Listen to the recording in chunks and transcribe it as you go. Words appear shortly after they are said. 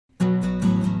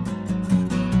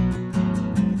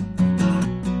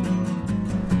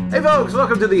Hey folks,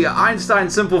 welcome to the Einstein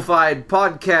Simplified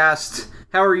podcast.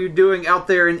 How are you doing out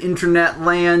there in internet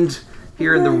land?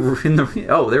 Here in the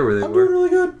oh, there were they. I'm doing really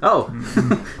good. Oh,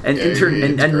 and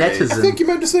netizen. I think you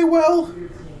meant to say well.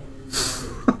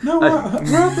 No,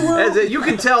 you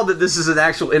can tell that this is an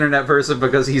actual internet person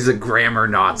because he's a grammar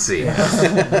Nazi. All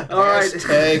right,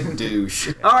 hashtag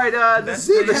douche. All right,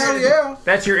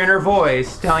 That's your inner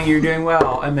voice telling you you're doing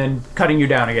well, and then cutting you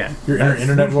down again. Your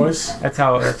internet voice. That's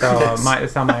how my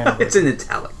inner voice. It's in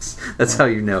italics. That's how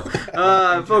you know,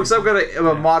 folks. I'm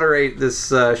gonna moderate this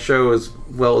show as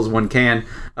well as one can.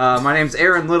 My name's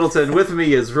Aaron Littleton. With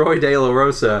me is Roy De La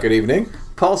Rosa. Good evening.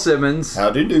 Paul Simmons.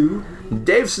 Howdy do.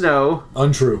 Dave Snow.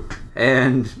 Untrue.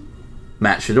 And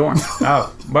Matt Shadorn.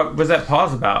 Oh, what was that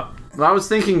pause about? Well, I was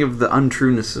thinking of the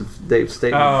untrueness of Dave's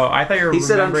statement. Oh, I thought you were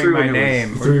remembering my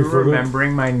name. Were you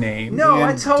remembering my name? No,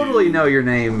 I totally know your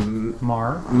name.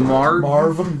 Marv,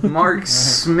 Mark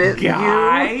Smith.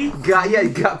 Guy?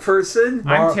 Person.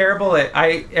 I'm terrible at...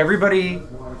 Everybody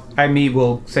I meet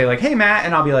will say, like, hey, Matt,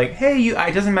 and I'll be like, hey, you...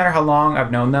 It doesn't matter how long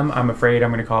I've known them, I'm afraid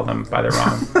I'm going to call them by their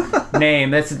wrong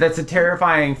name. That's a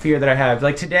terrifying fear that I have.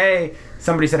 Like, today...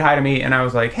 Somebody said hi to me, and I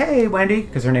was like, hey, Wendy,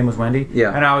 because her name was Wendy.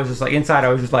 Yeah. And I was just like, inside, I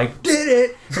was just like, did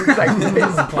it! It was like,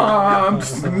 fist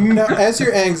pumps. Now, as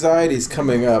your anxiety's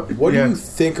coming up, what do you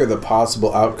think are the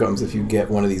possible outcomes if you get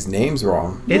one of these names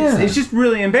wrong? It's just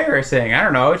really embarrassing. I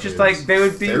don't know. It's just like, they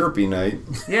would be... Therapy night.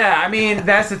 Yeah, I mean,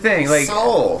 that's the thing. Like,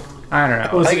 I don't know.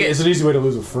 Well, like it's an easy way to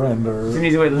lose a friend, or it's an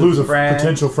easy way to lose a friend.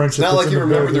 Potential friendship. It's not like you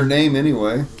remember their name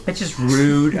anyway. It's just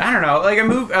rude. I don't know. Like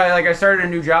I started a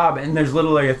new job, and there's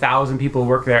literally 1,000 people who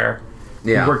work there.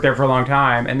 Yeah. Who worked there for a long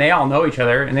time, and they all know each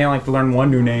other, and they only have to learn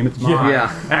one new name. It's mine.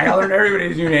 Yeah. And I gotta learn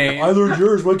everybody's new name. I learned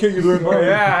yours. Why can't you learn mine?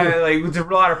 Yeah, like it's a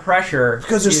lot of pressure.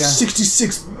 Because there's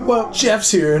 66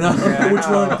 chefs here, and I don't know which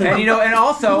one. And and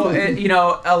also,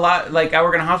 a lot. Like I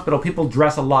work in a hospital, people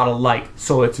dress a lot alike,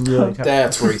 so it's really tough.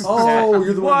 That's racist. Oh,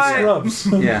 you're the one who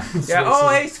scrubs. Yeah. Yeah. Oh,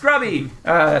 hey, Scrubby.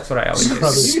 That's what I always do.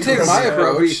 You can take my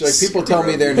approach. Like people tell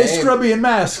me their name. Hey, Scrubby and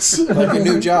masks. Like in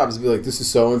new jobs, be like, this is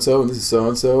so and so, and this is so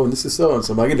and so, and this is so and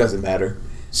so. I'm like, it doesn't matter.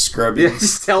 Scrubby. Yeah,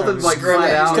 just tell them like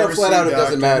flat out. Just tell flat out it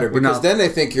doesn't matter because not. then they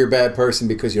think you're a bad person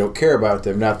because you don't care about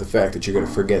them, not the fact that you're going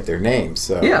to forget their names.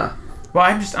 So Yeah. Well,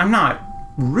 I'm not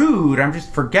rude. I'm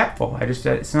just forgetful.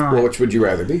 It's not. Well, which would you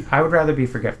rather be? I would rather be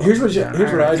forgetful. Here's what I do.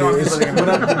 Is when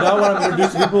I'm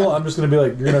introducing people, I'm just going to be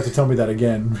like, you're going to have to tell me that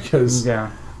again because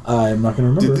I'm not going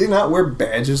to remember. Did they not wear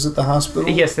badges at the hospital?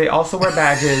 Yes, they also wear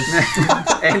badges.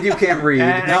 And you can't read.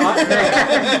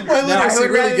 My literacy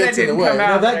really gets in the way.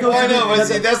 That goes. I know, but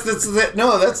see, that's like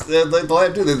the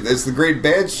lab too. It's the great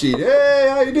badge sheet. Hey,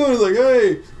 how you doing? It's like,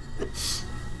 hey.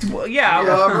 Well, yeah.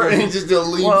 Robert, and just a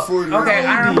lean forward. Okay,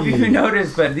 I don't know if you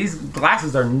noticed, but these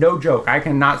glasses are no joke. I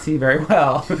cannot see very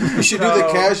well. You should do the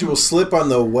casual slip on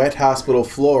the wet hospital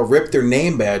floor, rip their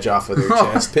name badge off of their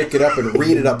chest, pick it up and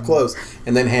read it up close,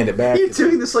 and then hand it back. You're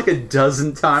doing this like a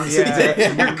dozen times a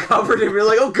day. You're covered and you're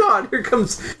like, oh god, here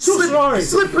comes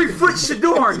slippery foot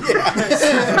Shadorn.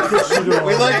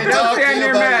 We like to talk to you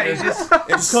about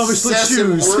It's called me Slick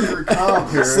Shoes. worker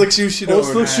comp here. Slick Shoes Shadorn. Oh,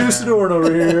 Slick Shoes Shadorn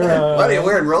over here. What are you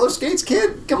wearing roller skates,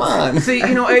 kid? Come on. See,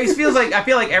 I feel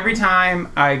like every time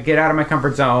I get out of my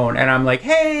comfort zone and I'm like,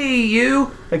 hey,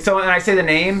 you, like someone, and I say the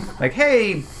name, like,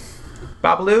 hey,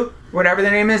 Babalu, whatever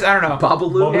the name is, I don't know.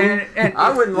 Babalu? And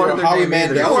I wouldn't want their Howie name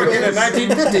either. Mandel. We're in a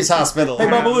 1950s hospital. Hey,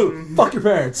 Babalu, fuck your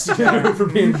parents for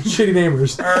being shitty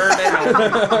neighbors. Or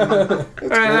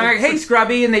they're like, hey,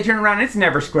 Scrubby, and they turn around and it's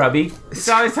never Scrubby. It's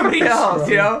always somebody else,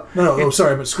 you know? No,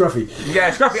 sorry, but Scruffy.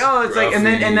 Yeah, Scruffy. Oh, it's like, and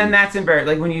then that's embarrassing.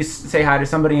 Like when you say hi to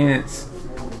somebody and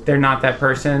they're not that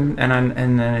person, and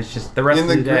then it's just the rest In of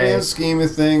the the day. grand scheme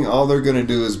of thing, all they're going to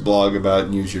do is blog about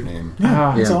and use your name.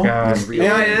 Oh, that's all. God.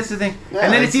 Yeah, that's the thing. Yeah,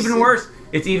 and then it's even worse.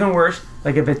 It's even worse.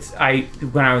 Like if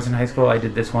when I was in high school, I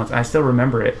did this once. I still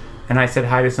remember it. And I said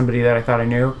hi to somebody that I thought I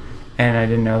knew, and I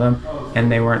didn't know them,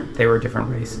 and they were a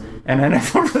different race. And then I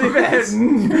felt really bad. It's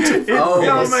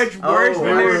so much worse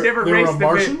when they were a different race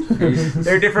than me.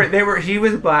 They're different. He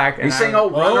was black. Are you saying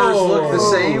all runners look the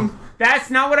same?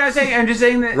 That's not what I was saying. I'm just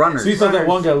saying that Runners. So you thought that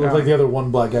one guy looked like the other one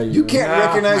black guy You can't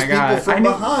recognize people from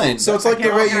behind. So it's like the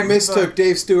way you mistook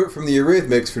Dave Stewart from the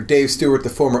Eurythmics for Dave Stewart, the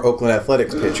former Oakland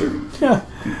Athletics pitcher. Yeah,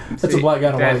 that's a black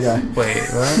guy and a white guy. Wait,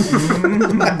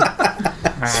 what?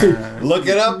 Look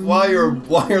it up while you're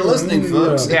listening,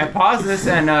 folks. Yeah, pause this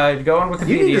and go on Wikipedia.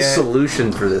 You need a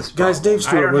solution for this. Guys, Dave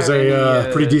Stewart was a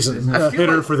pretty decent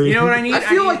hitter for the... You know what I need? I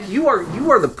feel like you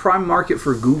are the prime market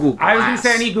for Google Glass. I was going to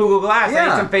say I need Google Glass. I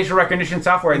need some facial recognition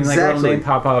software and like a little name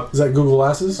pop up. Is that Google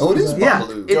Glasses? Oh, it is Yeah,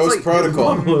 Babalu. it's Ghost like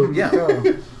Protocol.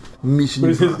 Yeah. Mission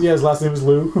His last name is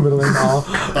Lou. Middle name Bob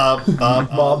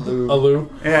Alou.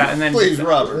 Yeah, and then Please,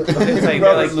 Robert. it's like,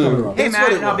 Robert like, Lou. hey That's Matt,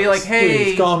 what it and I'll be was. like, hey,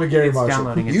 Please, call me Gary it's Marshall.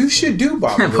 downloading. You should do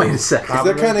Babalu. Wait a second. 'Cause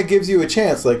that kind of gives you a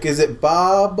chance. Like, is it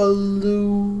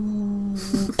Babalu?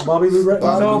 Bobby Lou Red.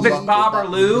 So if it's Bob or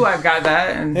Lou, I've got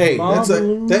that. And Hey,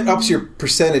 that ups your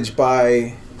percentage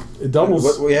by. It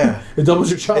doubles. Yeah. It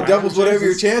doubles your shot. It doubles whatever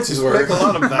your chances were. Pick a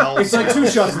lot of vowels. It's like 2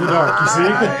 shots in the dark. You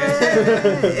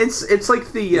see? It's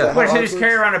like the what, should I just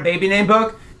carry around a baby name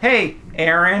book? Hey,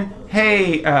 Aaron.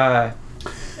 Hey,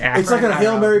 It's like a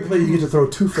Hail Mary play. You get to throw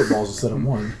 2 footballs instead of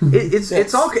 1.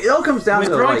 it all comes down Would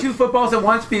to throwing like, 2 footballs at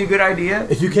once be a good idea?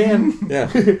 If you can. Yeah.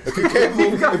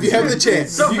 If you have the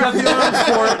chance. You got the arms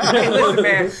for it. Hey, listen,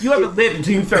 man, you haven't lived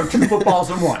until you throw 2 footballs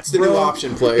at once. It's the new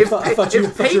option play. if, I thought you-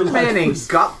 if I thought your Peyton life Manning was-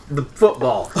 got the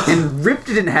football and ripped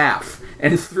it in half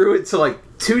and threw it to like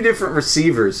 2 different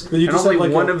receivers, You and just only have,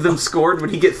 like, one a- of them scored, would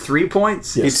he get 3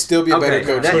 points? He'd still be a better Okay,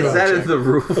 coach. that is the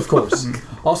rule. Of course.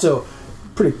 Also,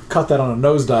 pretty cut that on a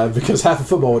nosedive because half of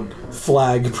football would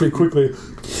flag pretty quickly.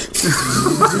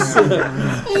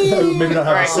 Maybe not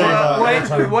have the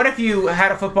same. What if you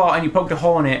had a football and you poked a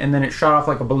hole in it and then it shot off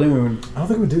like a balloon? I don't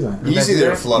think we'd do that. Easy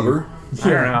there, Flubber. I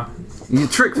don't know. You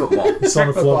trick football. It's on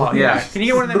the floor. Football, yeah. Can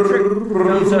you get one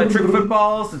of them trick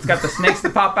footballs that's got the snakes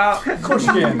that pop out? Of course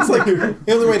you can. It's like the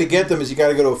only way to get them is you got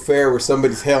to go to a fair where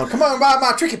somebody's hailing. Come on, buy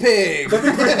my tricky pig. I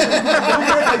did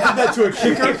that to a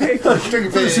kicker. Tricky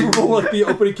For the Super Bowl, like the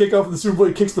opening kickoff of the Super Bowl,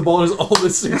 he kicks the ball and there's all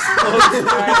this snakes.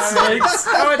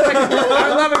 Oh, it's like,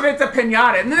 I love if it's a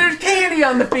pinata and then there's candy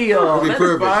on the field. That's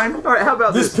perfect. fun. All right, how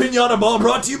about This this? pinata ball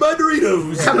brought to you by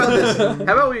Doritos. How about this? How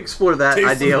about we explore that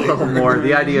idea a little more?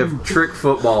 The idea of trick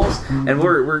footballs, and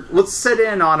let's sit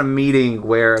in on a meeting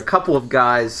where a couple of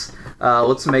guys,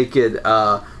 let's make it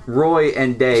Roy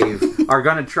and Dave, are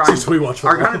going to try. Since we watch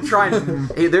are football. going to try.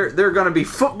 Hey, they're going to be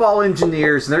football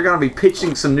engineers, and they're going to be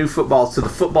pitching some new footballs to the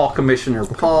football commissioner,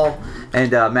 Paul.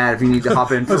 And Matt, if you need to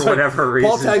hop in for whatever reason,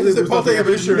 Paul Tagliabue Paul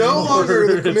Tagliabue no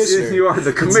longer the commissioner. you are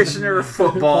the commissioner of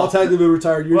football. Paul Tagliabue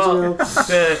retired years Well, ago.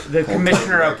 the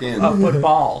commissioner of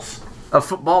footballs. Of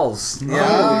footballs.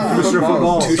 Commissioner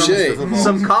football. Touche.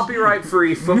 Some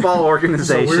copyright-free football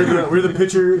organization. We're the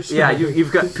pitchers. Yeah,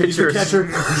 you've got pictures. catcher.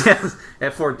 Yes,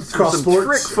 and for Cross some sports.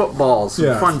 trick footballs, some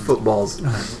Yeah. fun footballs. All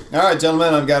right,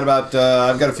 gentlemen, I've got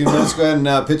a few minutes. Go ahead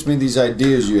and pitch me these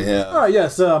ideas you have. All right,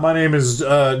 yes. My name is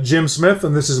Jim Smith,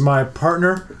 and this is my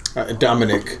partner,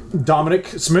 Dominic. Dominic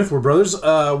Smith. We're brothers.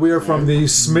 We are from the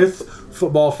Smith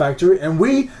Football Factory, and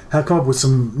we have come up with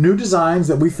some new designs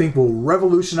that we think will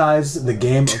revolutionize the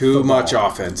game. Too much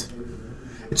offense.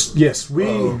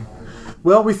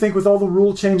 We think with all the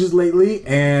rule changes lately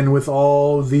and with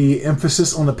all the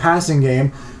emphasis on the passing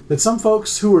game, that some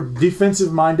folks who are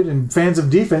defensive minded and fans of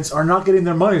defense are not getting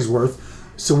their money's worth.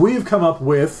 So we have come up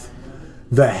with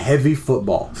the heavy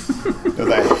football.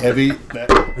 That heavy.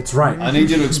 That's right. I need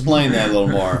you to explain that a little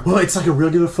more. Well, it's like a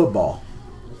regular football,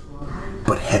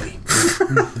 but heavy.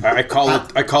 I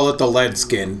call it the lead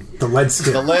skin. The lead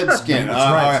skin. The lead skin.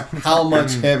 All right. How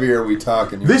much heavier are we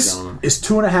talking here, This gentlemen? is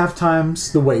 2.5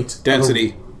 times the weight.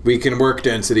 Density. We can work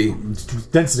density.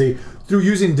 Density. Through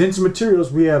using dense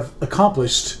materials, we have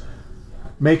accomplished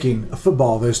making a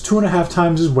football that is 2.5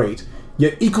 times its weight,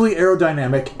 yet equally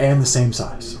aerodynamic and the same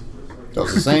size. So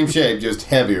it's the same shape, just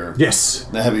heavier. Yes.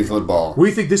 The heavy football.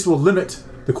 We think this will limit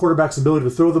the quarterback's ability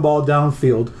to throw the ball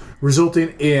downfield, resulting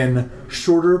in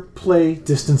shorter play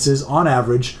distances on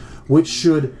average, which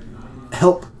should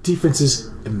help defenses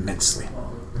immensely.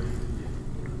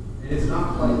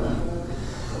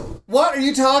 What are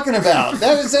you talking about?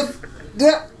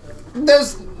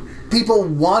 There's people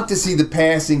want to see the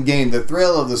passing game, the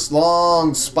thrill of this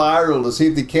long spiral to see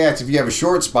if they catch. If you have a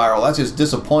short spiral, that's just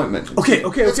disappointment. Okay.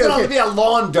 It's going to be a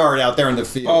lawn dart out there in the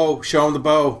field. Oh, show him the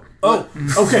bow.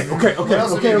 Okay.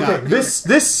 else have you got?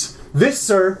 This,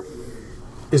 sir,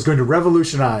 is going to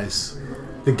revolutionize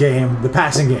the game, the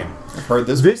passing game. I've heard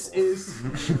this. This is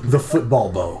the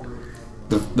football bow.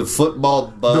 The football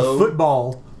bow. The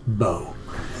football bow.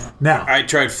 Now, I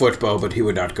tried football, but he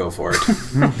would not go for it.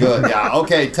 Good. Yeah.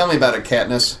 Okay. Tell me about it,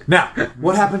 Katniss.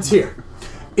 what happens here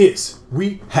is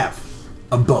we have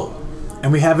a bow,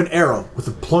 and we have an arrow with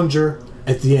a plunger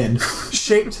at the end,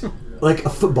 shaped like a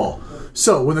football.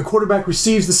 So when the quarterback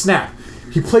receives the snap,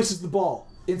 he places the ball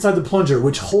inside the plunger,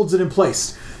 which holds it in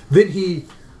place. Then he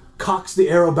cocks the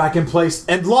arrow back in place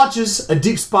and launches a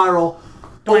deep spiral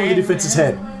over the defense's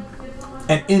head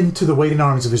and into the waiting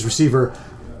arms of his receiver,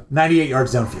 98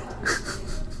 yards downfield.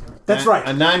 That's right.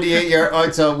 A 98-yard. Oh,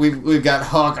 so we've got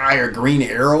Hawkeye or Green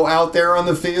Arrow out there on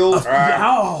the field. There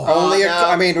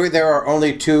are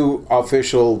only 2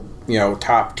 official,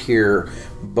 top tier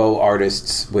bow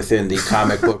artists within the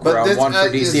comic book realm. One for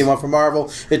DC, one for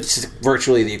Marvel. It's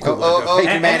virtually the equivalent of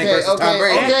Peyton Manning versus Tom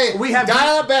Brady. Okay, we have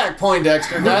dial it back,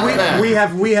 Poindexter. Dial it back.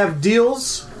 We have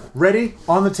deals ready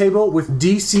on the table with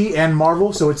DC and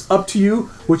Marvel, so it's up to you,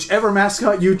 whichever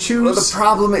mascot you choose. Well, the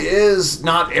problem is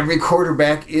not every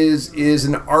quarterback is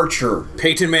an archer.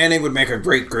 Peyton Manning would make a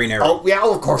great Green Arrow. Oh, yeah,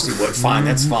 of course he would. Fine,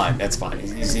 that's fine.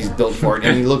 He's built for it,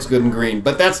 and he looks good in green.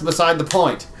 But that's beside the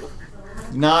point.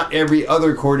 Not every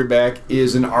other quarterback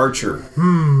is an archer.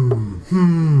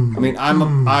 I mean,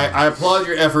 I applaud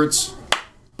your efforts.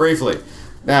 Briefly.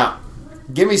 Now,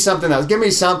 give me something else. Give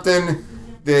me something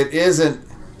that isn't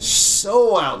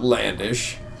so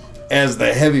outlandish as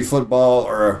the heavy football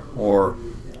or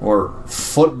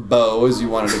foot bow, as you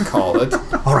wanted to call it.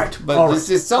 All right. But this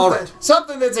is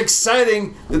something that's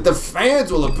exciting that the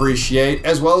fans will appreciate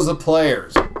as well as the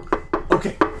players.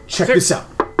 Okay, check this out.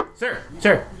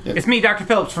 Sir, it's me, Dr.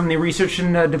 Phillips from the Research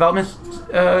and Development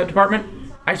Department.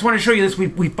 I just want to show you this.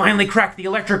 We finally cracked the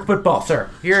electric football,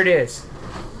 sir. Here it is.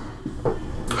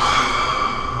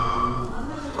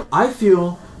 I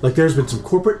feel like there's been some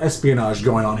corporate espionage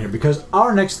going on here because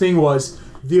our next thing was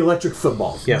the electric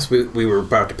football. Yes, we were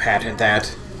about to patent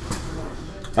that.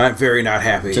 I'm very not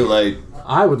happy. Too late.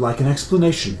 I would like an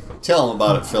explanation. Tell them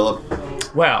about it, Philip.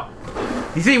 Well,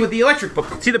 you see, with the electric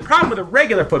football, the problem with a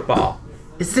regular football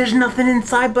is there's nothing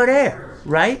inside but air,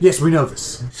 right? Yes, we know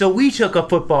this. So we took a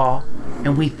football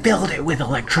and we filled it with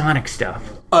electronic stuff.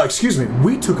 Excuse me,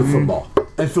 we took a football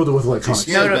and filled it with electronics.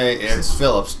 Excuse me, it's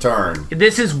Philip's turn.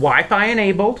 This is Wi-Fi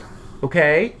enabled,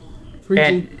 okay? 3G.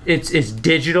 And it's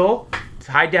digital, it's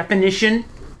high definition,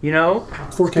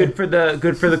 4K.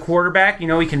 Good for the quarterback. He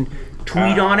can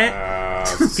tweet on it.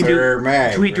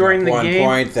 Tweet during the game.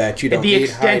 One point that you don't the need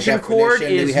extension high cord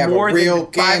definition. is We have more a real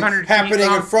than game 500 happening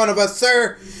feet in front of us,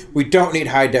 sir. We don't need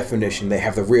high definition. They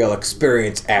have the real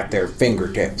experience at their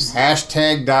fingertips.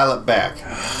 Hashtag dial it back.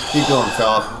 Keep going,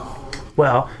 Philip.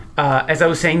 Well, as I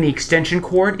was saying, the extension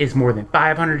cord is more than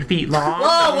 500 feet long. Whoa.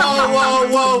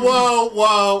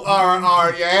 All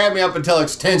right. You had me up until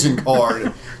extension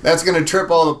cord. That's going to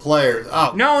trip all the players.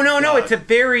 Oh, No. It's a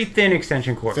very thin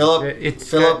extension cord. Philip,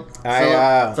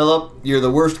 you're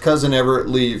the worst cousin ever.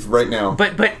 Leave right now.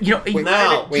 But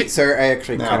Wait, sir, I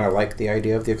actually kind of like the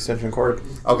idea of the extension cord.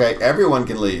 Okay, everyone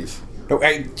can leave. No,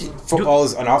 football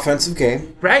is an offensive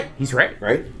game. Right, he's right.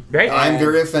 Right? I'm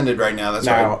very offended right now. That's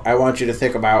right. Now, I want you to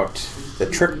think about the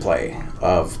trick play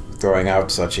of throwing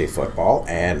out such a football,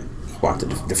 and you want the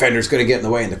defender's going to get in the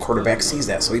way, and the quarterback sees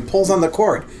that, so he pulls on the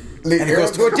cord, and it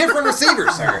goes to a different receiver,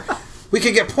 sir. We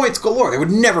could get points galore. There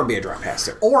would never be a drop pass,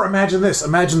 sir. Or imagine this.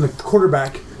 Imagine the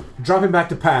quarterback dropping back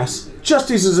to pass.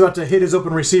 Just as he's about to hit his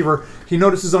open receiver, he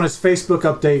notices on his Facebook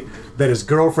update that his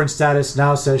girlfriend status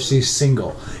now says she's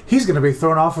single. He's going to be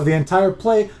thrown off of the entire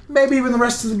play, maybe even the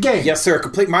rest of the game. Yes, sir.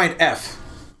 Complete mind F.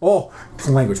 Oh,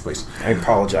 language, please. I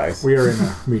apologize. We are in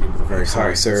a meeting with a very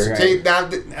sorry, sir.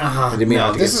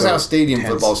 This is how stadium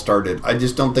football started. I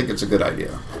just don't think it's a good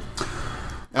idea.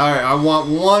 All right, I want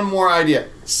one more idea.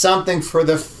 Something for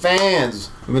the fans.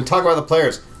 We've been talking about the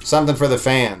players. Something for the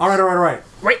fans. All right.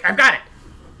 Wait, I've got it.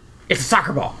 It's a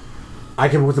soccer ball. I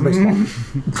can with the baseball.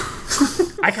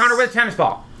 I counter with a tennis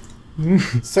ball.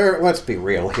 Sir, let's be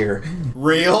real here.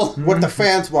 Real? What the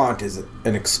fans want is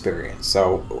an experience.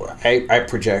 So I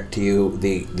project to you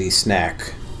the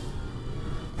snack.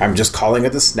 I'm just calling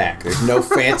it the snack. There's no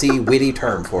fancy, witty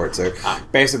term for it, sir.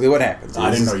 Basically, what happens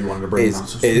I didn't know you wanted to bring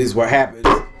is what happens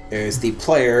is the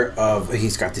player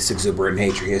he's got this exuberant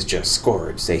nature. He has just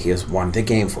scored. Say he has won the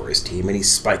game for his team, and he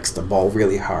spikes the ball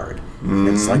really hard.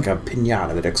 It's like a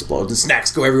piñata that explodes, and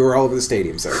snacks go everywhere all over the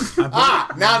stadium, sir.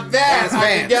 Now that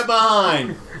I can get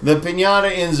behind. The piñata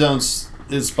end zone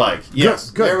is spike. Yes,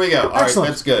 good. There we go. All Excellent. right,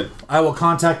 that's good. I will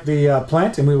contact the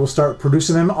plant, and we will start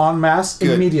producing them en masse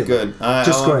immediately. Good.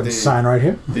 Just go ahead and sign right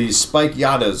here. The spike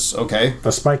yadas, okay?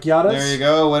 The spike yadas. There you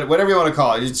go. Whatever you want to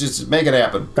call it. Just make it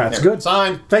happen. That's There. good.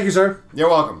 Signed. Thank you, sir. You're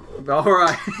welcome. All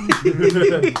right.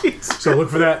 So look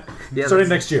for that starting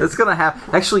next year. That's gonna happen.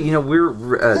 Actually,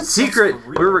 we're secret.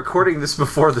 We're recording this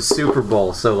before the Super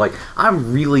Bowl, so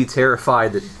I'm really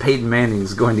terrified that Peyton Manning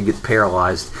is going to get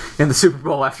paralyzed in the Super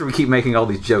Bowl after we keep making all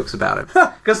these jokes about it.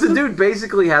 Because the dude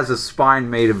basically has a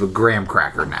spine made of a graham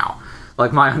cracker now.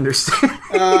 Like my understanding.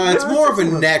 It's more of a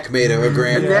neck made of a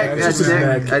grand. It's just a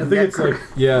neck. I think it's like,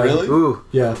 yeah. Really? Ooh.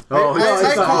 Yeah.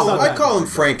 I call him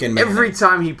Franken Man. Every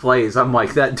time he plays, I'm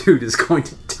like, that dude is going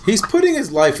to He's putting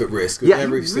his life at risk with Yeah, he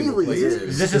every single really place. is.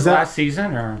 Is this his that- last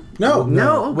season or? No.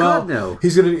 No, oh well, God, no.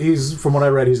 He's from what I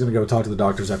read, he's gonna go talk to the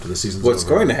doctors after the season's What's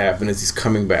over. going to happen is he's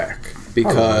coming back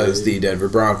because the Denver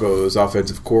Broncos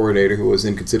offensive coordinator, who was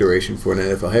in consideration for an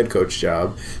NFL head coach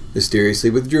job, mysteriously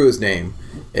withdrew his name.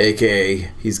 AKA,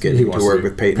 he's He getting to wants work to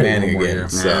with Peyton pay Manning more, again. yeah.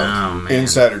 So Oh, man.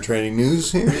 Insider trading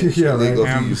news here. Yeah, right. Legal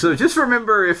views. So just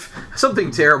remember, if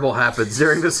something terrible happens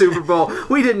during the Super Bowl,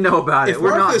 we didn't know about it. if We're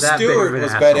not Martha that big Stewart of an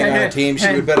was asshole. betting on a team,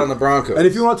 she would bet on the Broncos. And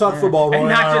if you want to talk football, Roy And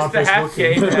and I not are just on the half Facebook.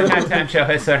 game, the halftime show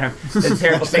has sort of the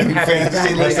terrible thing happening. Fantasy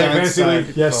Yeah, League fantasy outside.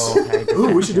 league, yes. Oh, okay.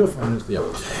 Ooh, we should do a fantasy. Yeah.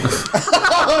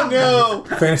 Oh no!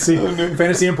 Fantasy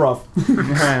improv.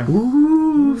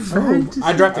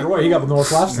 I drafted Roy. He got the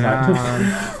most laughs tonight.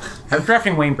 I'm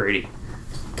drafting Wayne Brady.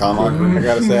 Colin, I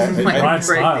gotta say, Ryan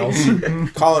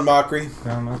Stiles. Colin Mockery. I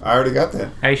already got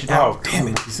that. Hey, you should Oh, have. damn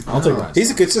it. I'll take that.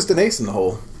 He's a consistent ace in the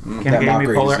hole. Can that I get Amy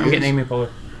Mockery Poehler? is I'm getting Amy Poehler.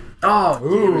 Oh,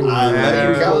 Ooh.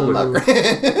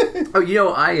 Oh, you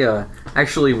know, I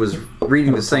actually was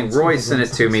reading this thing. Roy sent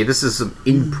it to me. This is some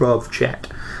improv chat.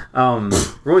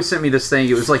 Roy sent me this thing.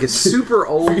 It was like a super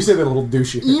old You say that a little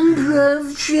douchey.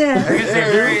 improv chat.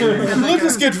 Let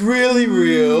us get really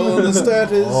real. The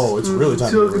status. Oh, it's really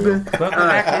time to get real. Welcome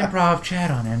back to Improv Chat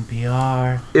on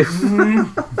NPR.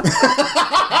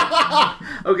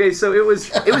 Okay, so it was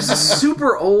a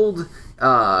super old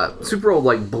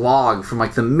like blog from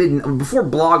like the before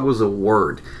blog was a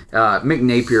word. Mick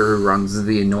Napier, who runs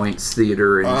the Annoyance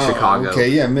Theater in Chicago. Okay,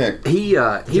 yeah, Mick.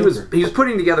 He was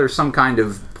putting together some kind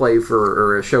of play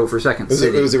or a show for Second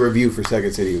City. It was a review for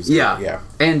Second City. It was Yeah.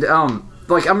 And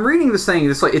like I'm reading this thing,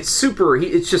 it's like it's super.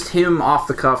 It's just him off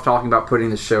the cuff talking about putting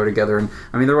this show together, and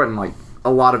I mean there wasn't like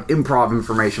a lot of improv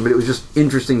information, but it was just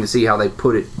interesting to see how they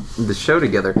put the show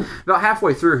together. About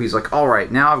halfway through, he's like, "All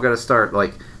right, now I've got to start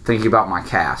like thinking about my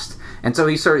cast." And so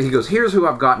he goes, "Here's who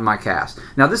I've got in my cast."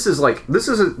 Now this is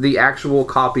the actual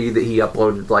copy that he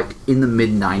uploaded like in the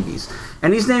mid '90s,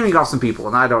 and he's naming off some people,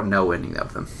 and I don't know any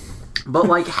of them. But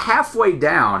like halfway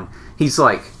down, he's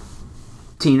like,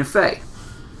 Tina Fey.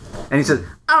 And he said,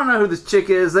 "I don't know who this chick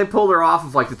is. They pulled her off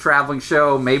of like the traveling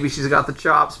show. Maybe she's got the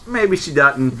chops. Maybe she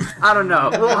doesn't. I don't know.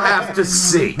 We'll have to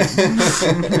see."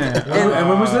 And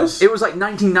when was this? It was like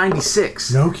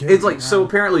 1996. No kidding. It's like so.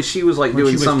 Apparently, she was like When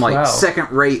doing she was some like 12.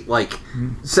 second-rate like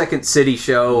Second City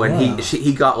show, and Yeah.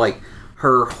 he got like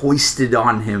her hoisted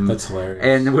on him. That's hilarious.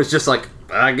 And it was just like,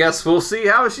 I guess we'll see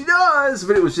how she does.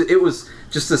 But it was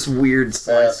just this weird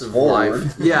slice of forward.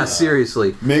 life. Yeah,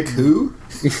 seriously. Mick who?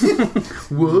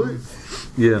 What?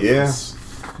 Yeah. Yeah.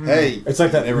 Hey, It's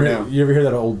like that. Never know. You ever hear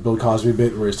that old Bill Cosby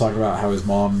bit where he's talking about how his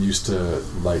mom used to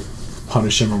like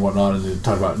punish him and whatnot, and then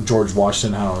talk about George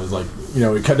Washington, how it was like, you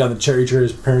know, he cut down the cherry tree.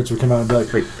 His parents would come out and be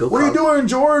like, Wait, Bill "What are you Cosby? doing,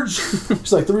 George?"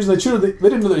 She's like, "The reason they shooted, they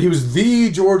didn't know that he was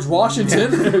the George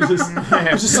Washington. it was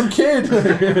just some kid."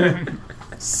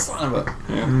 son of a.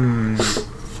 Yeah.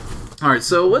 All right,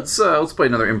 so let's play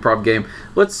another improv game.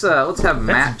 Let's have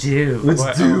Matt.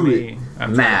 Let's do it.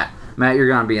 Matt, you're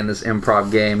gonna be in this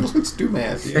improv game. Let's do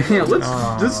math. Yeah,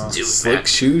 let's do it. Slick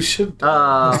shoes should.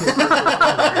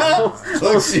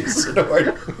 Let's use it.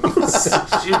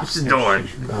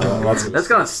 That's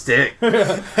gonna stick.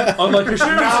 Unlike your shoes.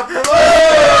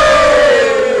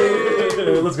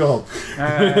 Let's go home.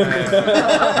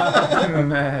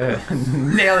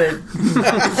 Nail it.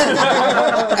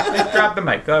 Just drop the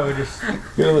mic. Oh, just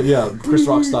Yeah, Chris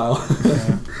Rock style.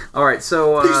 All right,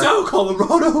 so Peace out,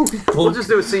 Colorado. we'll just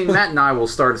do a scene. Matt and I will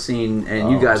start a scene, and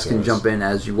you guys can serious. jump in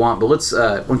as you want. But let's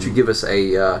why don't you give us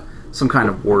a some kind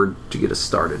of word to get us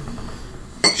started?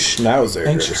 Schnauzer.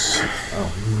 Anxious.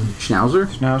 Schnauzer.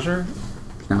 schnauzer.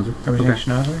 Schnauzer. Everything Okay.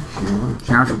 schnauzer.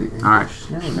 Schnauzer. All right.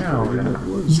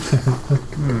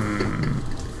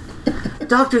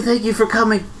 Doctor, thank you for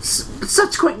coming.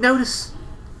 Such quick notice.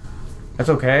 That's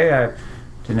okay. I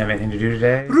didn't have anything to do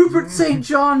today. Rupert St.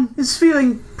 John is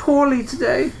feeling poorly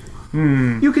today.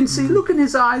 You can see. Look in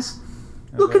his eyes.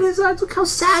 Look in his eyes. Look how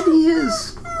sad he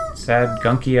is. Sad,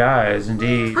 gunky eyes,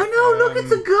 indeed. I know. Look at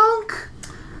the gunk.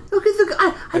 Look at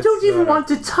the. I don't even want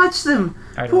to touch them.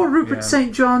 I Poor don't- Rupert yeah.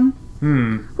 St. John.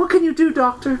 What can you do,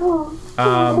 Doctor?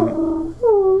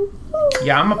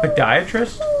 Yeah, I'm a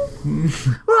podiatrist.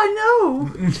 Well, I know.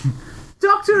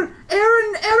 Dr.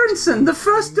 Aaron Aronson, the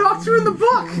first doctor in the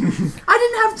book. I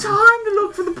didn't have time to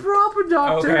look for the proper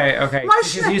doctor. Okay. My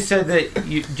Because you said that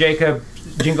Jacob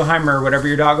Jingleheimer, or whatever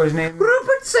your dog was named.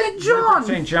 Rupert St. John.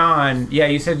 St. John. Yeah,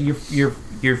 you said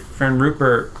your friend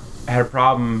Rupert had a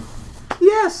problem.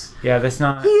 Yes, Yeah, that's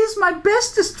not. he is my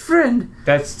bestest friend.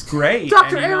 That's great.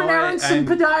 Dr. And you know Aaron what? Aronson, And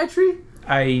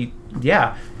podiatry.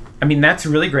 yeah. I mean, that's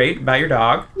really great about your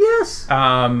dog. Yes.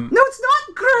 Um, No, it's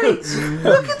not great!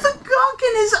 Look at the gunk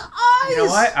in his eyes! You know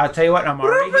what? I'll tell you what. I'm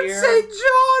already Rupert here. St. John,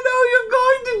 oh, you're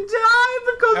going to die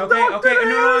because Okay.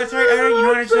 No, it's alright. You know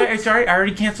what? It's alright. I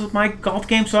already canceled my golf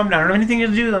game, so I don't have anything to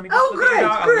do. Let me just look at your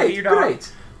dog. I'll look at your dog.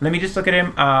 Great. Let me just look at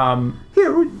him.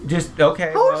 Here, Just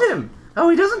okay. hold him. Oh,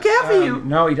 he doesn't care for you.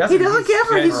 No, he doesn't. He doesn't care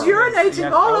for you. He's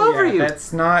urinating all over you.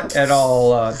 That's not at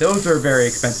all. Those are very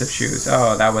expensive shoes.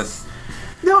 Oh, that was.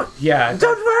 No. Yeah.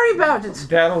 Don't worry about it.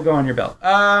 That'll go on your belt.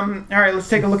 All right, let's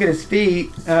take a look at his feet.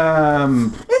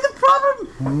 And the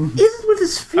problem isn't with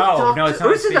his feet, Oh, doctor. no, it's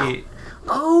not his feet.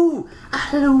 A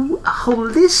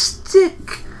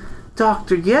holistic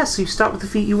doctor. Yes, you start with the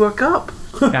feet, you work up.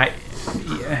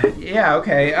 Yeah,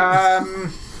 okay.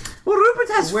 Well, Rupert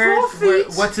has 4 feet.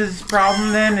 What's his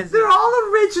problem then? They're all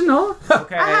original.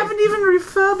 Okay. I haven't even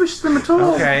refurbished them at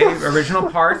all. Okay, original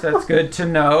parts. That's good to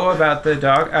know about the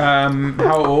dog.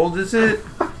 How old is it?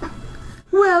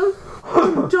 Well,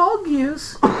 in dog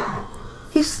years,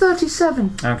 he's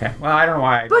 37. Okay. Well, I don't know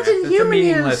why. But in it's human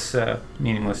a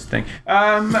meaningless thing.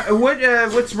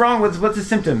 What's wrong with? What's his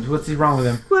symptoms? What's wrong with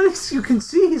him? Well, as you can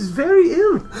see, he's very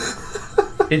ill.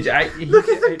 Look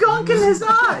at the gunk in his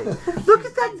eye. Look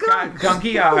at that gunk. Got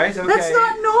gunky eyes. Okay. That's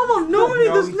not normal. Normally,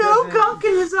 No, there's he no doesn't. gunk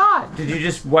in his eye. Did you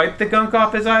just wipe the gunk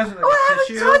off his eyes with a I haven't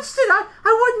tissue? touched it.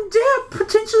 I wouldn't dare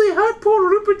potentially hurt poor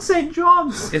Rupert St.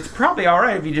 John's. It's probably all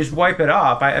right if you just wipe it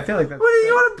off. I feel like that's. Well,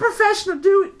 you're a professional.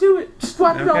 Do it. Just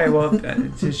wipe it off. Okay,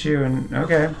 well, tissue and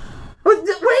okay.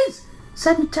 Wait, it's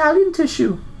an Italian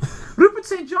tissue. Rupert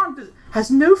St. John has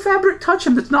no fabric touch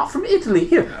him that's not from Italy.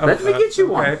 Here, let me get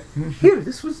you okay. one. Here,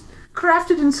 this was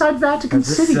crafted inside Vatican Is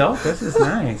this City. silk? This is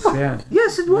nice. Yeah,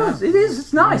 Yes, it was. It is.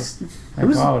 It's nice. high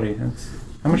quality. That's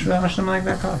how much something like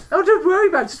that cost? Oh, don't worry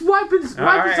about it. Just wipe his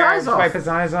eyes off. Wipe his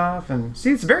eyes off and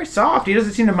see. It's very soft. He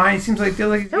doesn't seem to mind. He seems like feels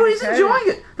like. Oh, he's enjoying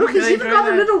it. Look, he's really even got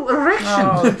a enjoying little erection.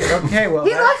 Oh, okay. Well,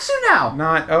 He that's likes you now.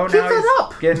 not. Oh, Keep now that he's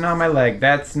up. getting on my leg.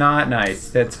 That's not nice.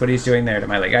 That's what he's doing there to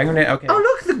my leg. I'm gonna. Okay. Oh,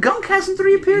 look, the gunk hasn't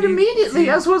reappeared immediately,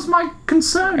 as was my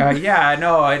concern. Yeah,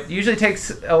 no, it usually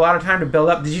takes a lot of time to build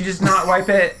up. Did you just not wipe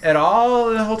it at all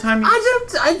the whole time?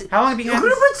 How long have you had this?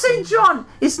 Rupert St. John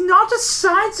is not a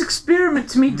science experiment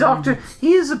to me, Doctor.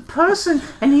 He is a person,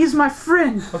 and he is my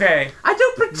friend. Okay, I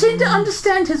don't pretend to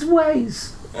understand his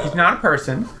ways. he's not a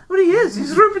person. But he is.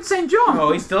 He's Rupert St. John.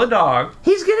 Oh, he's still a dog.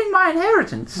 He's getting my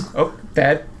inheritance. Oh,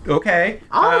 that, okay.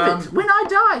 All of it. When I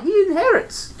die, he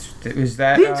inherits Is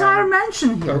that... the entire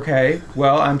mansion here. Okay,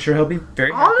 well, I'm sure he'll be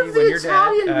very happy All of when the you're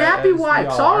Italian dead, nappy as we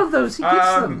wipes, all all are. of those, he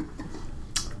gets them.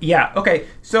 Yeah, okay.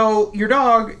 So, your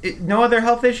dog, no other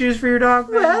health issues for your dog?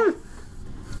 then? Well,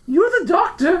 you're the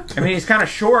doctor. I mean, he's kind of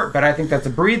short, but I think that's a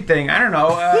breed thing. I don't know.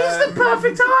 He's the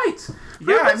perfect height.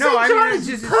 Yeah, Rupert no, St. I John mean, is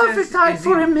it's just perfect height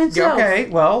for him himself. Okay,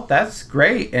 well, that's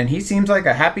great, and he seems like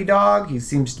a happy dog. He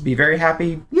seems to be very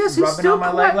happy. Yes, he's rubbing still on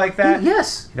my leg like that.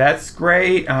 Yes. That's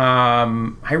great. I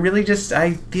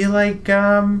feel like,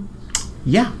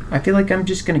 I feel like I'm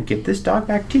just gonna give this dog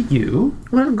back to you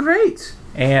Well, great.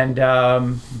 and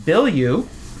bill you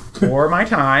for my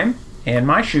time and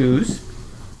my shoes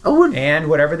Oh, well, and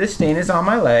whatever this stain is on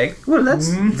my leg. well that's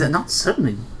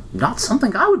certainly not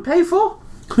something I would pay for.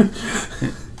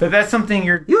 But that's something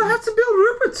you're. You'll have to bill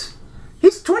Rupert.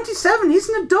 He's 27. He's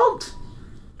an adult.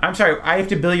 I'm sorry. I have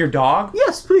to bill your dog.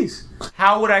 Yes, please.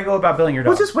 How would I go about billing your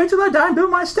dog? Well, just wait till I die and bill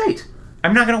my estate.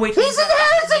 I'm not gonna wait. He's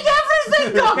inheriting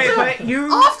everything, Doctor! Okay, but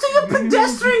you- After your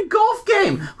pedestrian golf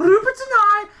game, Rupert and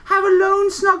I have a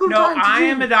lone snuggle No, time to I do.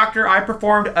 am a doctor. I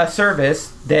performed a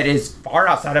service that is far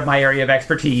outside of my area of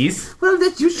expertise. Well,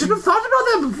 that you should have thought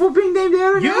about that before being named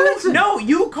Aaron Harrison.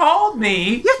 You called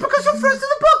me. Yes, because you're first in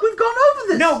the book. We've gone over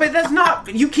this. No, but that's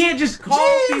not. You can't just call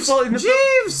Jeeves! people in the.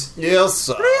 Jeeves! Yes,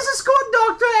 sir. Please escort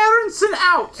Dr. Aronson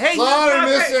out. Hey,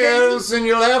 Sorry, you- Mr. Aronson,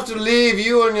 you'll have to leave.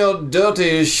 You and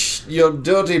your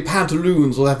dirty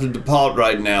pantaloons will have to depart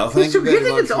right now. Thank you Mr. very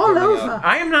Gidding, much it's for all coming over. out.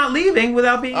 I am not leaving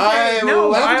without being. I no,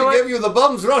 will have to would- give you the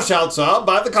bum's rush out, sir.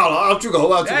 By the collar. Out you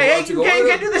go, out you go, Hey, out you you go.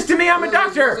 can't do this to me. I'm a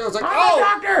doctor. It's like, I'm oh, a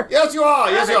doctor. Yes, you are.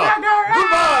 Yes, I'm you a are. doctor.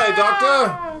 Goodbye,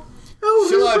 doctor. Oh,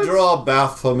 Shall I Rupert, draw a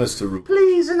bath for Mr. Rupert?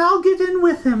 please, and I'll get in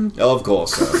with him. Of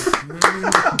course, sir.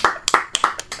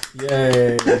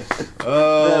 Yay.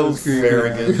 Oh, very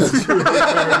good.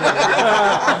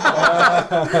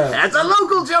 That's a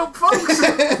local joke, folks.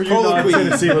 For you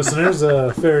non-Tennessee listeners,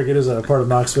 Farragut is a part of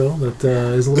Knoxville that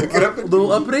is a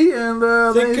little uppity, and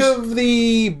Think of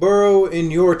the borough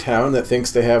in your town that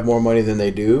thinks they have more money than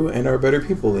they do and are better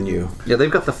people than you. Yeah,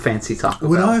 they've got the fancy Taco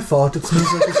when Bell. I fought, it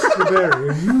smells like a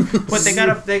strawberry. But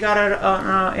they got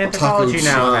an anthropology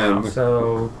now.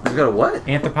 So They've got a what?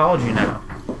 anthropology now.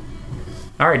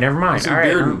 All right, never mind. It's in All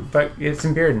right, Bearden. but it's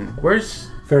in Bearden. Where's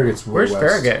Farragut's way Where's west.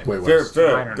 Farragut? Way Fair, west. I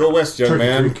fair. don't Go know. west, young Turkey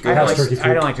man. Creek. I House don't, Turkey like,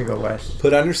 I don't Creek. like to go west.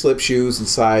 Put on your slip shoes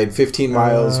inside 15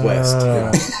 miles west.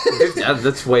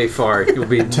 That's way far. You'll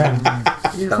be 10.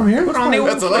 From here? Put on the old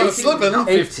That's a lot of slipping.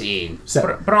 15.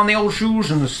 7. Put on the old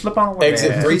shoes and slip on away.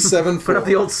 Exit Put 374 up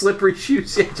the old slippery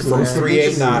shoes. Yeah, just from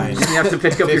 389. you have to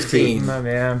pick up your 15. feet. Oh,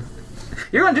 man.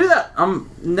 You're gonna do that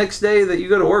next day that you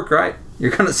go to work, right?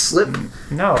 You're gonna slip.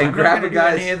 No, And I'm grab not a gonna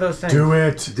guy's- do any of those things. Do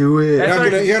it. Do it.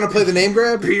 That's You're gonna play the name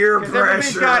grab? Peer 'Cause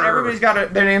everybody's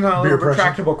got their names on a Beer little pressure.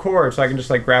 retractable cord, so I can just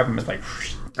like grab them and like.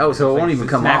 Oh, so it won't even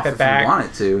come snap off it if back. you want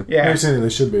it to. Yeah. Maybe saying they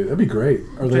should be. That'd be great.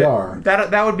 Or they are.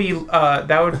 That would be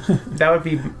that would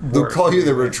be. They'll worse. call you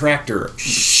the retractor.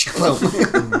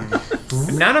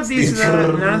 None of these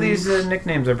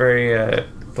nicknames are very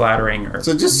flattering. Or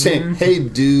So just say, hey,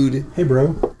 dude. Hey,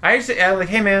 bro. I used to like,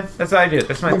 hey man, that's what I do.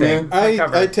 That's my thing. man. My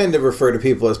cover. I tend to refer to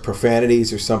people as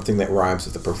profanities or something that rhymes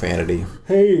with the profanity.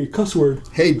 Hey, cuss word.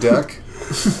 Hey, duck.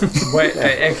 Wait,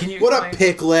 can you? What up,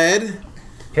 explain- pick lead?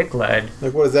 Pick lead.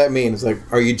 Like, what does that mean? It's like,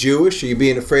 are you Jewish? Are you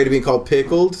being afraid of being called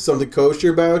pickled? Something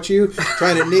kosher about you?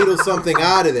 Trying to needle something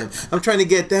out of them. I'm trying to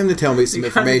get them to tell me some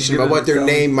information about what their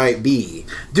name might be.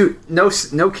 Dude, no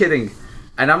kidding.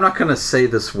 And I'm not gonna say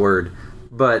this word,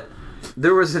 but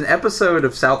there was an episode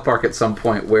of South Park at some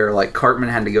point where like Cartman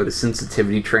had to go to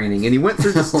sensitivity training, and he went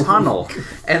through this tunnel,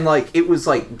 and like it was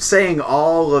like saying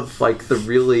all of like the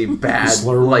really bad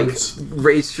Slur like words.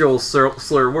 racial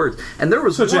slur words, and there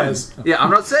was Such one. as? Yeah,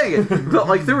 I'm not saying it, but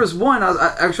like there was one.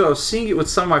 I was seeing it with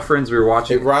some of my friends we were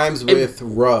watching. It rhymes with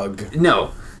rug.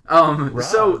 No.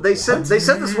 So they said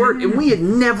this word, and we had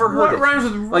never heard What it. rhymes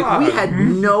with Like we rug? had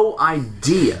no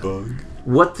idea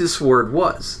what this word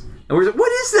was, and we were like,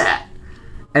 "What is that?"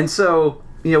 And so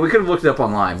we could have looked it up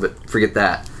online, but forget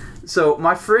that. So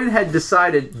my friend had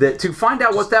decided that to find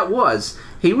out what that was,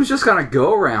 he was just gonna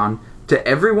go around to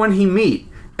everyone he meet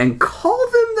and call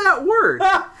them that word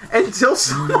until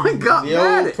someone got The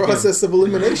mad old at him. process of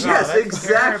elimination. Yes, That's a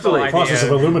exactly. terrible Process of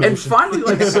idea. And illumination. finally,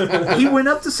 like, he went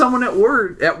up to someone at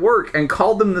work and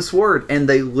called them this word, and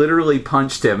they literally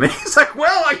punched him. And he's like,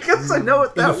 "Well, I guess I know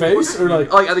what In that the face? word-" Or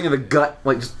like... I think in the gut,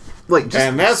 just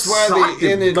And that's why socked they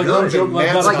him. ended Like, not a joke, like,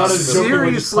 Nancy. not a joke.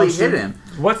 seriously just hit punched him.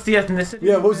 What's the ethnicity?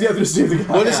 Yeah, what was the ethnicity of the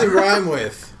guy? What does it rhyme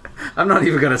with? I'm not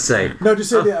even gonna say. No,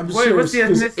 just say that. I'm just Wait, what's the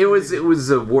curious, 'cause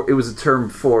ethnicity? It was a term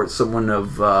for someone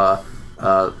of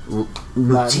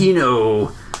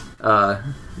Latino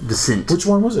descent. Which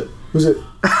one was it? Was it...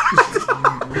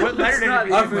 What letter did it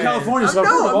begin I'm from with? California, so I've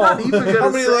heard No, them I'm all. not even gonna How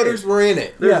many say. letters were in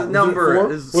it? There's Yeah, a was it number. 4?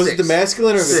 There's Was it six. the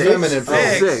masculine or the Six. feminine form?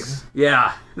 Six. Six.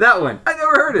 Yeah, that one. I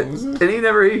never heard it, and he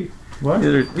never. What?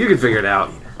 You can figure it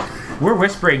out. We're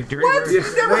whispering dirty words.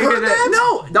 You've never Wait, heard that?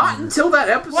 No, not until that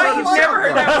episode. What? You've of never South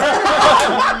heard Park.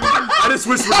 that I just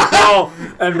whispered the call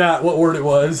and not what word it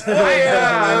was. word?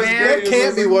 Yeah, That man.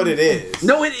 can't be what it is.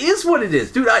 No, it is what it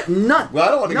is, dude. Well, I don't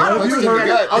want to Not go only into the that,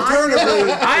 gut.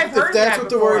 Alternatively, I've if heard that's that what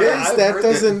the before. word Yeah, is, I've that heard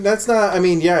doesn't. That's not. I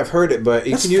mean, yeah, I've heard it, but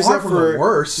you That's can use far that from for the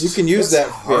worst. You can use that.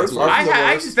 far it's far I, from the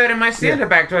I worst. used that in my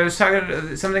stand-up act. I was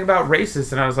talking something about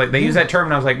racist, and I was like, they use that term,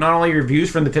 and I was like, not only your views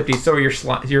from the 50s, so are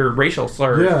your racial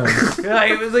slurs. Yeah.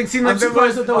 Like, it was like seemed like I'm the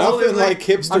surprised most that those- Nothing like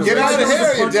hipster. Get out of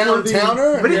here, you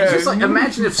downtowner. But it's just like,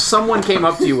 imagine if someone came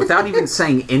up to you without even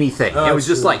saying anything. It was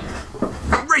just true. like,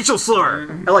 racial slur.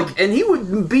 And he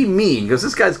would be mean, because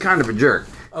this guy's kind of a jerk.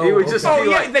 He would just Oh be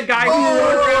yeah, like, the guy who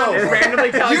goes around and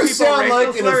randomly telling You people sound racial like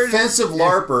an slurs. offensive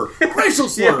LARPer. Racial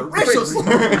slur. Racial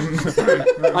slur.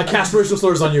 I cast racial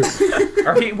slurs on you.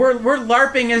 We're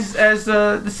LARPing as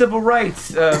the civil rights.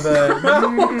 Sit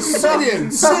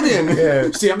in. Sit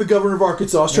in. See, I'm the governor of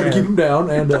Arkansas. I was trying to keep him down,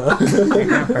 and wasn't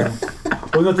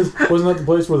that the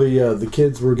place where the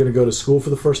kids were going to go to school for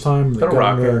the first time? The Little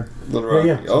Rock, governor- Little Rock.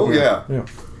 Yeah. Oh, yeah. Yeah.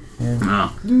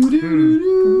 oh.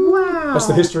 That's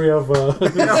the history of the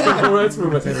civil rights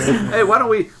movement. Hey, why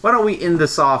don't we end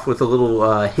this off with a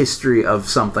little history of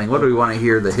something? What do we want to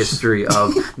hear the history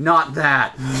of? Not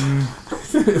that.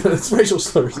 It's racial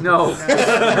slurs. No.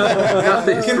 Not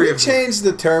the Can history we of change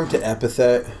the term to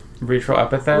epithet? Racial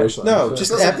epithet. Racial No, epithet.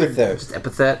 just epithet.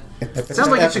 epithet. Sounds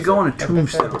like it should go on a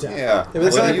tombstone. Yeah. If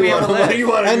it's like, What do you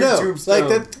want I on your know, tombstone? like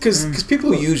that, because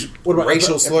people who use about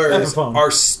racial slurs Epiphone? are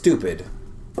stupid.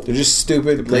 They're just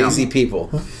stupid, lazy people.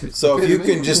 So if you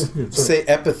can just say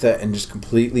epithet and just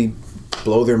completely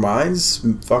blow their minds,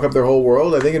 fuck up their whole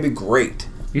world, I think it'd be great.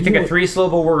 You think a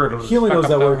 3-syllable word will He only fuck knows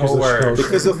up that the word whole because word. of the show.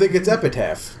 Because they'll think it's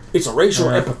epitaph. It's a racial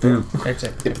epithet. It's a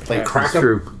That's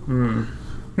true.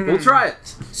 We'll try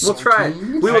it. We'll try it.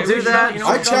 We will do that. You know,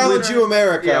 I challenge you,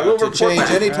 America, Yeah, we'll to report change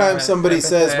back. anytime somebody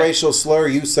says epithet. racial slur,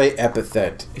 you say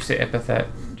epithet. You say epithet.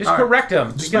 Just All right. correct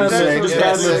them. Just gotta say,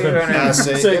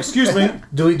 say, excuse me,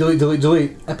 delete,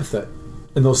 epithet.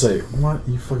 And they'll say, what,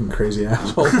 you fucking crazy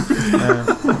asshole.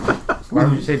 Why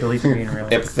would you say delete me in real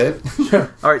life? Epithet.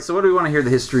 All right, so what do we want to hear the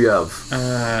history of?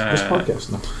 This podcast,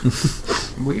 no.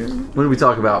 Weird. What did we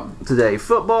talk about today?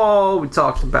 Football. We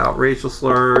talked about racial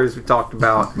slurs. We talked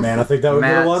about Man, I think that would get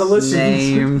Matt's a lot of listens.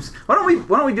 names. Why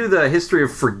don't we do the history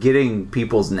of forgetting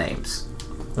people's names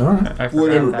All right. I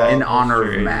Whatever, forgot that in honor of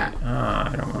history. Matt?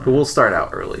 I don't want But to we'll start out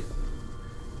early.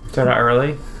 start out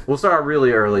early. We'll start out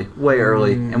really early, way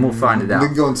early, and we'll find it We out.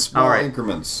 can go in small All right.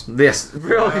 increments. Yes,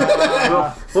 really.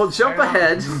 we'll jump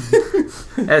ahead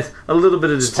at a little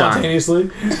bit at a time. Spontaneously.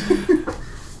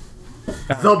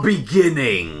 The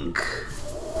beginning.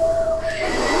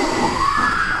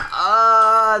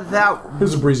 That It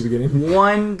was a breezy beginning.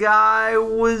 one guy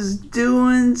was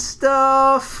doing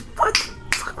stuff. What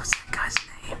the fuck was that guy's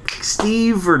name? Like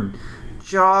Steve or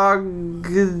Jog?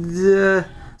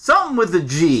 Something with a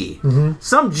G.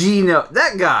 Some G. No,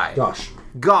 that guy. Gosh.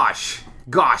 Gosh.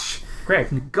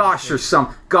 Greg. Gosh or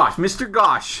some. Gosh. Mr.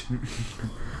 Gosh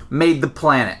made the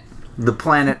planet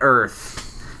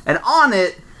Earth. And on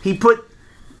it, he put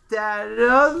that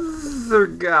other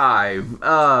guy.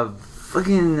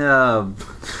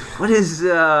 What is,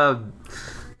 and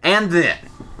then.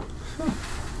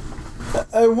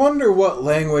 I wonder what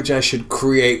language I should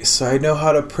create so I know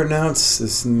how to pronounce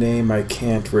this name I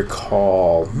can't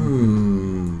recall.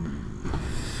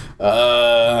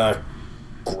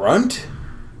 Grunt?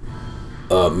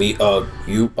 Me,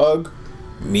 you,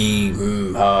 me,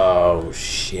 oh,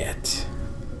 shit.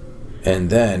 And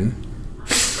then...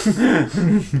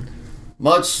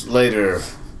 Much later,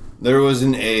 there was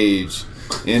an age.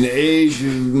 An age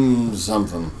of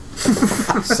something.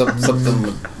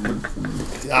 Something.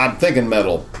 I'm thinking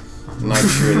metal. I'm not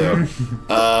sure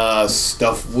though.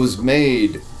 Stuff was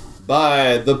made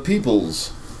by the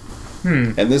peoples.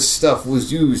 And this stuff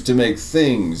was used to make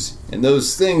things. And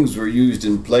those things were used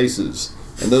in places.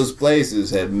 And those places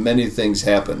had many things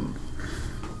happen.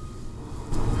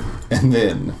 And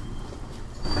then...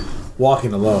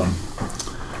 Walking alone.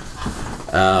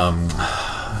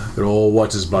 Good old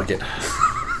what's his bucket.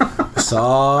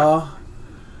 Saw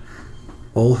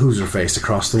old Hoosier face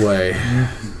across the way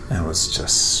and was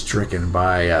just stricken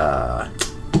by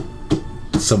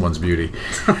someone's beauty.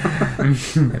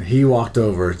 And he walked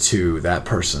over to that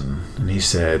person and he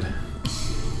said,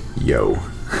 yo.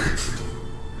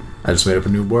 I just made up a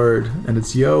new word and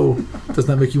it's yo. Doesn't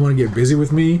that make you want to get busy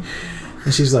with me?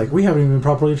 And she's like, we haven't even been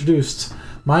properly introduced.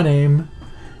 My name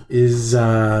is he's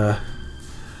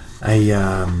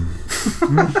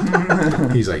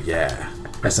like, yeah,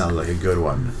 that sounds like a good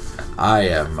one. I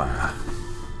am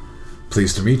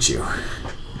pleased to meet you.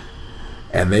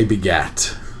 And they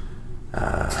begat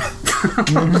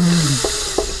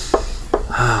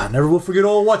never will forget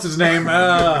old what's his name.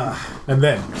 And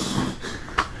then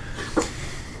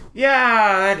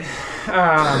Yeah.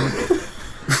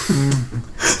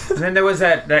 And then there was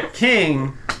that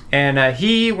king, and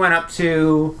he went up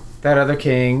to that other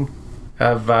king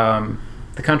of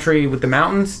the country with the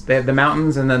mountains. They have the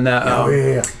mountains, and then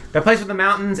the that place with the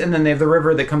mountains, and then they have the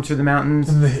river that comes through the mountains.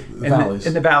 in the valleys.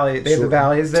 In the valley, they have the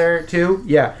valleys there too.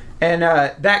 Yeah, and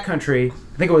that country,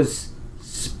 I think it was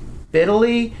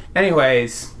Spitaly.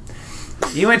 Anyways,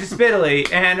 he went to Spitaly,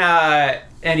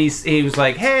 and he was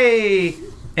like, hey,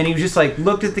 and he was just like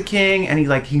looked at the king, and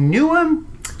he knew him.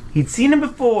 He'd seen him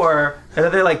before at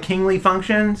other like kingly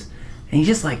functions, and he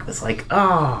just like was like,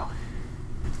 oh,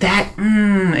 that,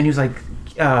 and he was like,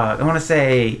 I want to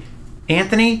say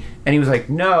Anthony, and he was like,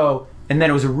 no, and then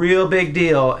it was a real big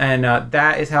deal, and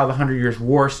that is how the 100 Years'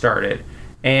 War started,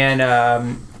 and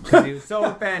 'cause he was so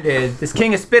offended, this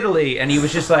king of Spitaly, and he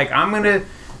was just like, I'm gonna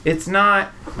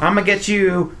get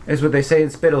you, is what they say in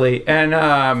Spitaly,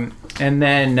 and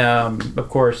then of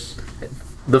course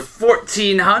The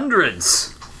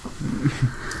 1400s.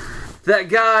 That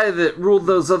guy that ruled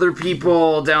those other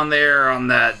people down there on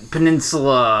that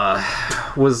peninsula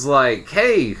was like,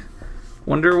 hey,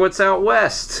 wonder what's out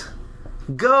west.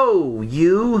 Go,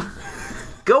 you.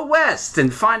 Go west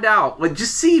and find out. Like,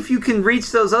 just see if you can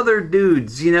reach those other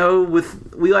dudes,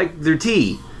 we like their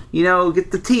tea.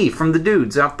 Get the tea from the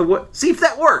dudes out the see if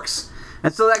that works.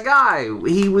 And so that guy,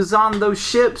 he was on those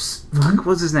ships. Fuck,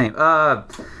 what's his name?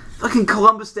 Fucking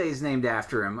Columbus Day is named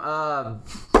after him.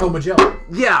 Magellan.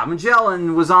 Yeah,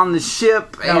 Magellan was on the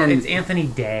ship, no, and it's Anthony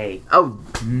Day.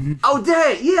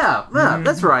 Day, yeah,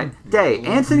 that's right, Day.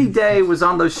 Anthony Day was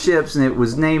on those ships, and it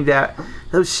was named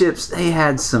those ships, they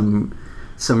had some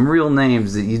real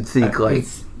names that you'd think like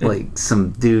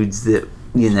some dudes that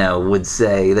would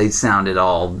say. They sounded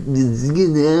all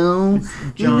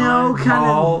John, kind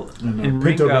Paul, of and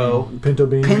Ringo. Pinto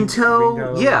Bean.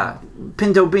 Pinto, yeah,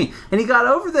 Pinto Bean. And he got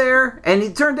over there, and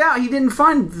it turned out he didn't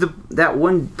find that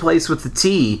one place with the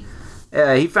T.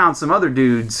 He found some other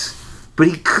dudes, but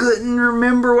he couldn't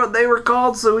remember what they were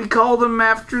called, so he called them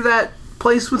after that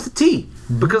place with the T.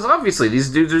 Because obviously these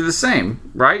dudes are the same,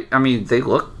 right? I mean, they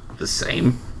look the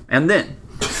same. And then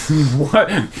What?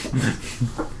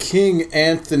 King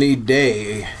Anthony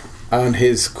Day, on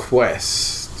his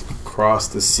quest across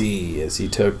the sea, as he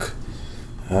took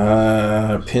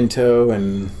Pinto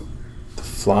and the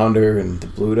Flounder and the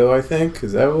Bluto, I think.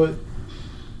 Is that what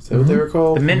they were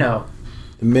called? The Minnow.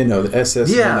 The Minnow, the SS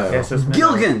Yeah. Minnow. SS Minnow.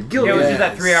 Gilligan. Yeah, it was just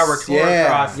that 3-hour tour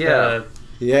across the...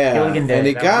 Yeah, Gilligan Day, and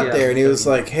he that got was- there, and he was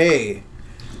like, "Hey,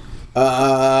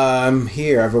 I'm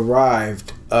here. I've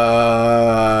arrived.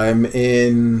 I'm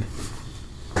in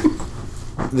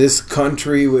this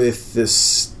country with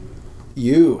this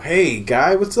you. Hey,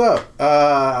 guy, what's up?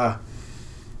 I'm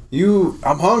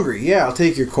hungry. Yeah, I'll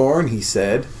take your corn," he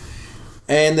said.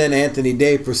 And then Anthony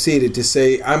Day proceeded to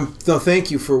say, thank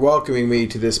you for welcoming me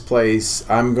to this place.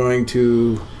 I'm going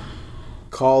to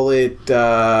call it,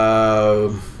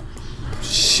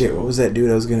 shit, what was that dude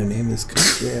I was going to name this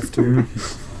country after?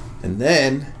 And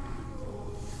then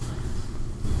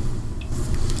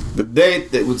The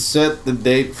date that would set the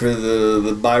date for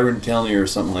the Byron Telny or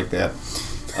something like that.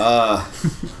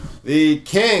 The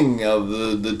king of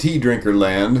the tea drinker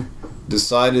land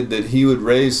decided that he would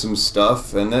raise some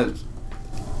stuff, and that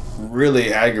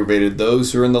really aggravated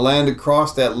those who were in the land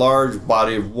across that large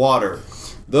body of water.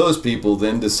 Those people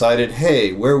then decided,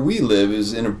 hey, where we live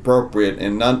is inappropriate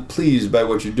and not pleased by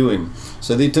what you're doing.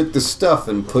 So they took the stuff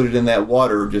and put it in that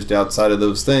water just outside of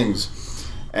those things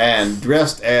and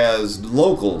dressed as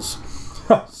locals.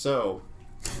 So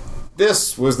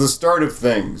this was the start of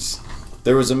things.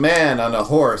 There was a man on a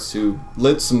horse who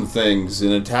lit some things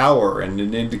in a tower, and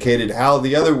it indicated how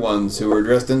the other ones who were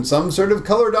dressed in some sort of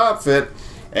colored outfit,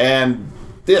 and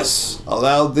this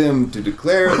allowed them to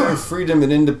declare their freedom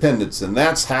and independence, and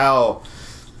that's how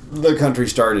the country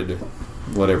started,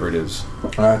 whatever it is.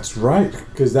 That's right,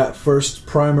 because that first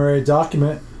primary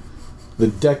document, the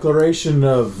Declaration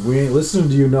of We Ain't Listening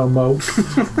to You No Mo,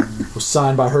 was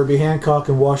signed by Herbie Hancock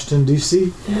in Washington,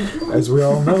 D.C., as we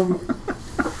all know.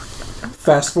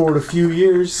 Fast forward a few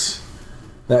years,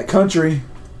 that country,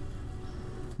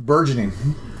 burgeoning,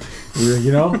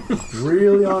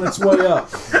 really on its way up.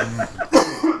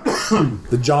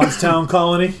 The Johnstown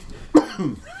colony,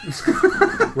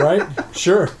 right?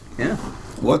 Sure. Yeah.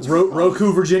 What's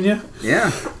Roku, Virginia.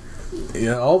 Yeah.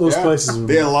 Yeah, all those places.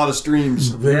 They had a lot of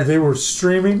streams. They were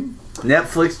streaming.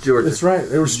 Netflix, Georgia. That's right.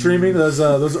 They were streaming. Those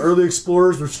early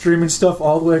explorers were streaming stuff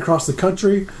all the way across the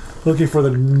country, looking for the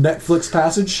Netflix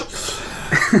passage.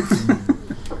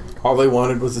 all they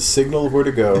wanted was a signal of where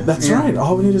to go. That's right.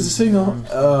 All we need is a signal.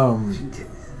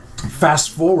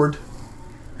 Fast forward,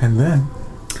 and then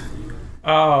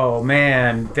Oh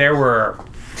man, there were,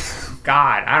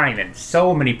 God, I don't even,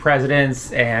 so many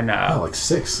presidents, and like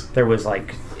 6. there was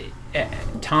like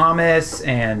Thomas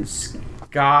and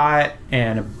Scott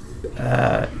and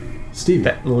Stevie.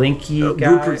 that Linky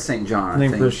guy. Rupert St. John, I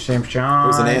Rupert think. St. John. It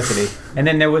was an Anthony. And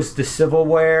then there was the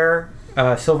silverware.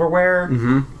 That's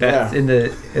Yeah. in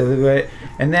the,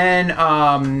 and then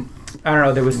I don't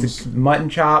know. There was the mutton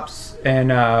chops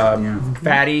and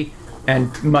fatty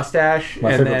and mustache,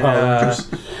 My and favorite then Power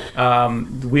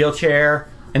Rangers. the wheelchair,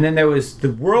 and then there was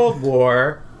the World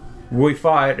War. We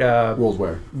fought World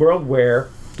War.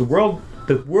 the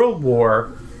World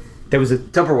War. There was a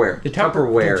Tupperware. the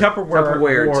Tupperware. Tupperware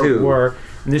War, war, too. war,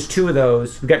 and there's 2 of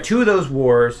those. We got 2 of those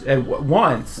wars at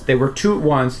once. They were 2 at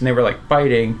once, and they were like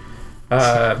fighting.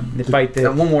 They fight the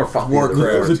And one more fought War the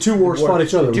other. crap. The 2 wars fought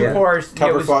each other. Two Right? wars.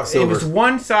 Tupper it was, fought Silver. It was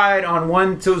one side on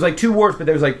one, so it was like 2 wars, but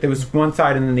there was one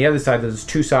side, and then the other side. There was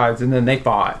 2 sides, and then they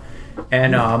fought,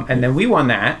 and then we won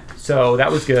that, so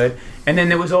that was good. And then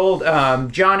there was old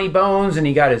Johnny Bones, and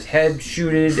he got his head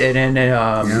shooted, and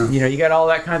then you got all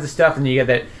that kinds of stuff, and you got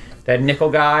that nickel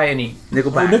guy, and he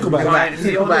Nickelback.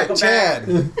 the old Nickelback.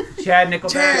 Chad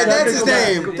Nickelback. Chad, that's his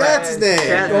name. That's his name.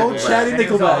 Chad Old Nickelback. Chatty And he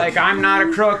was all Nickelback. like, I'm not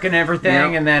a crook and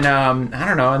everything. Yeah. And then, I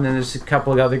don't know. And then there's a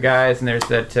couple of other guys. And there's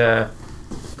that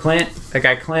Clint. That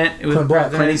guy Clint. It was Clint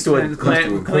Black. Clint Eastwood.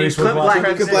 Clint Clint Eastwood. Black.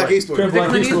 Clint Black Eastwood. Clint Black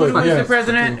Clint Eastwood was yeah. the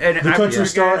president. And The I country forget-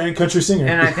 star and country singer.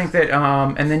 And I think that,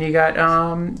 and then you got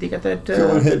that,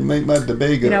 Go ahead and make my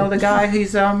Tobago. the guy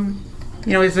who's,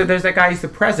 there's that guy, he's the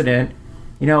president.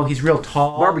 he's real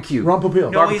tall. Barbecue. Ron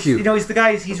Popeil. Barbecue. He's the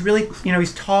guy. He's really,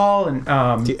 he's tall and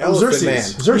The Elephant Man.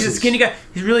 Xerxes. he's a skinny guy.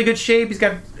 He's really good shape. He's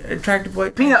got attractive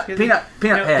white Peanut head.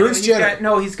 head. Bruce He's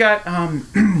Jenner. he's got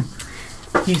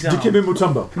he's Dikembe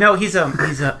Mutombo. no, he's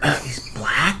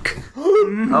black.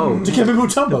 Oh. Dikembe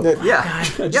Mutombo. Yeah. I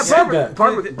Yeah, just said that.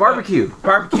 barbecue. Barbecue.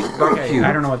 Okay,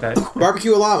 I don't know what that is.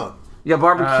 Barbecue Llama. Yeah,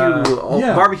 barbecue.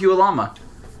 yeah. Barbecue Alama.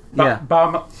 Yeah.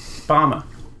 Bama.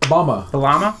 Obama. The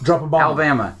llama? Drop a bomb.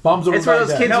 Alabama. Bombs over It's where those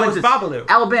Baghdad. kids No, went it's to Babalu.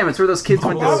 Alabama. It's where those kids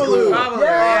went to Babalu. school. Babalu.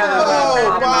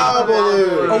 Oh,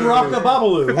 Babalu. Oh, Rocka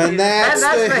Babalu. And that's, And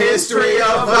that's the history of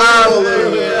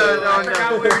Babalu.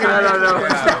 Babalu. I don't know.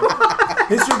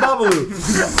 History of Babalu.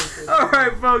 All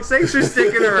right, folks. Thanks for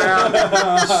sticking around.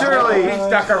 Surely,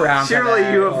 Stuck around. for surely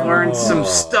that. you have learned some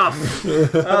stuff.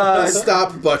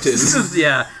 Stop button.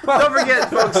 Yeah. Don't forget,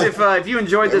 folks, if you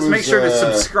enjoyed this, make sure to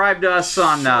subscribe to us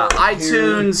on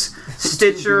iTunes,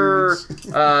 Stitcher,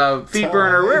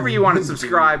 Feedburner, wherever you want to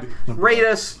subscribe. Rate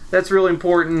us. That's really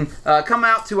important. Come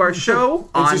out to our show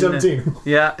on NC-17.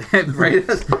 Yeah, rate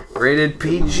us. Rated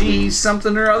PG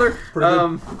something or other.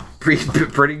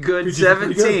 Pretty good. PG,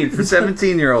 17 pretty good. for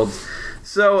 17-year-olds.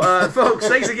 So, folks,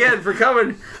 thanks again for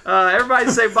coming. Everybody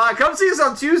say bye. Come see us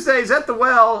on Tuesdays at the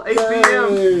Well, 8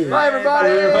 p.m. Bye, everybody.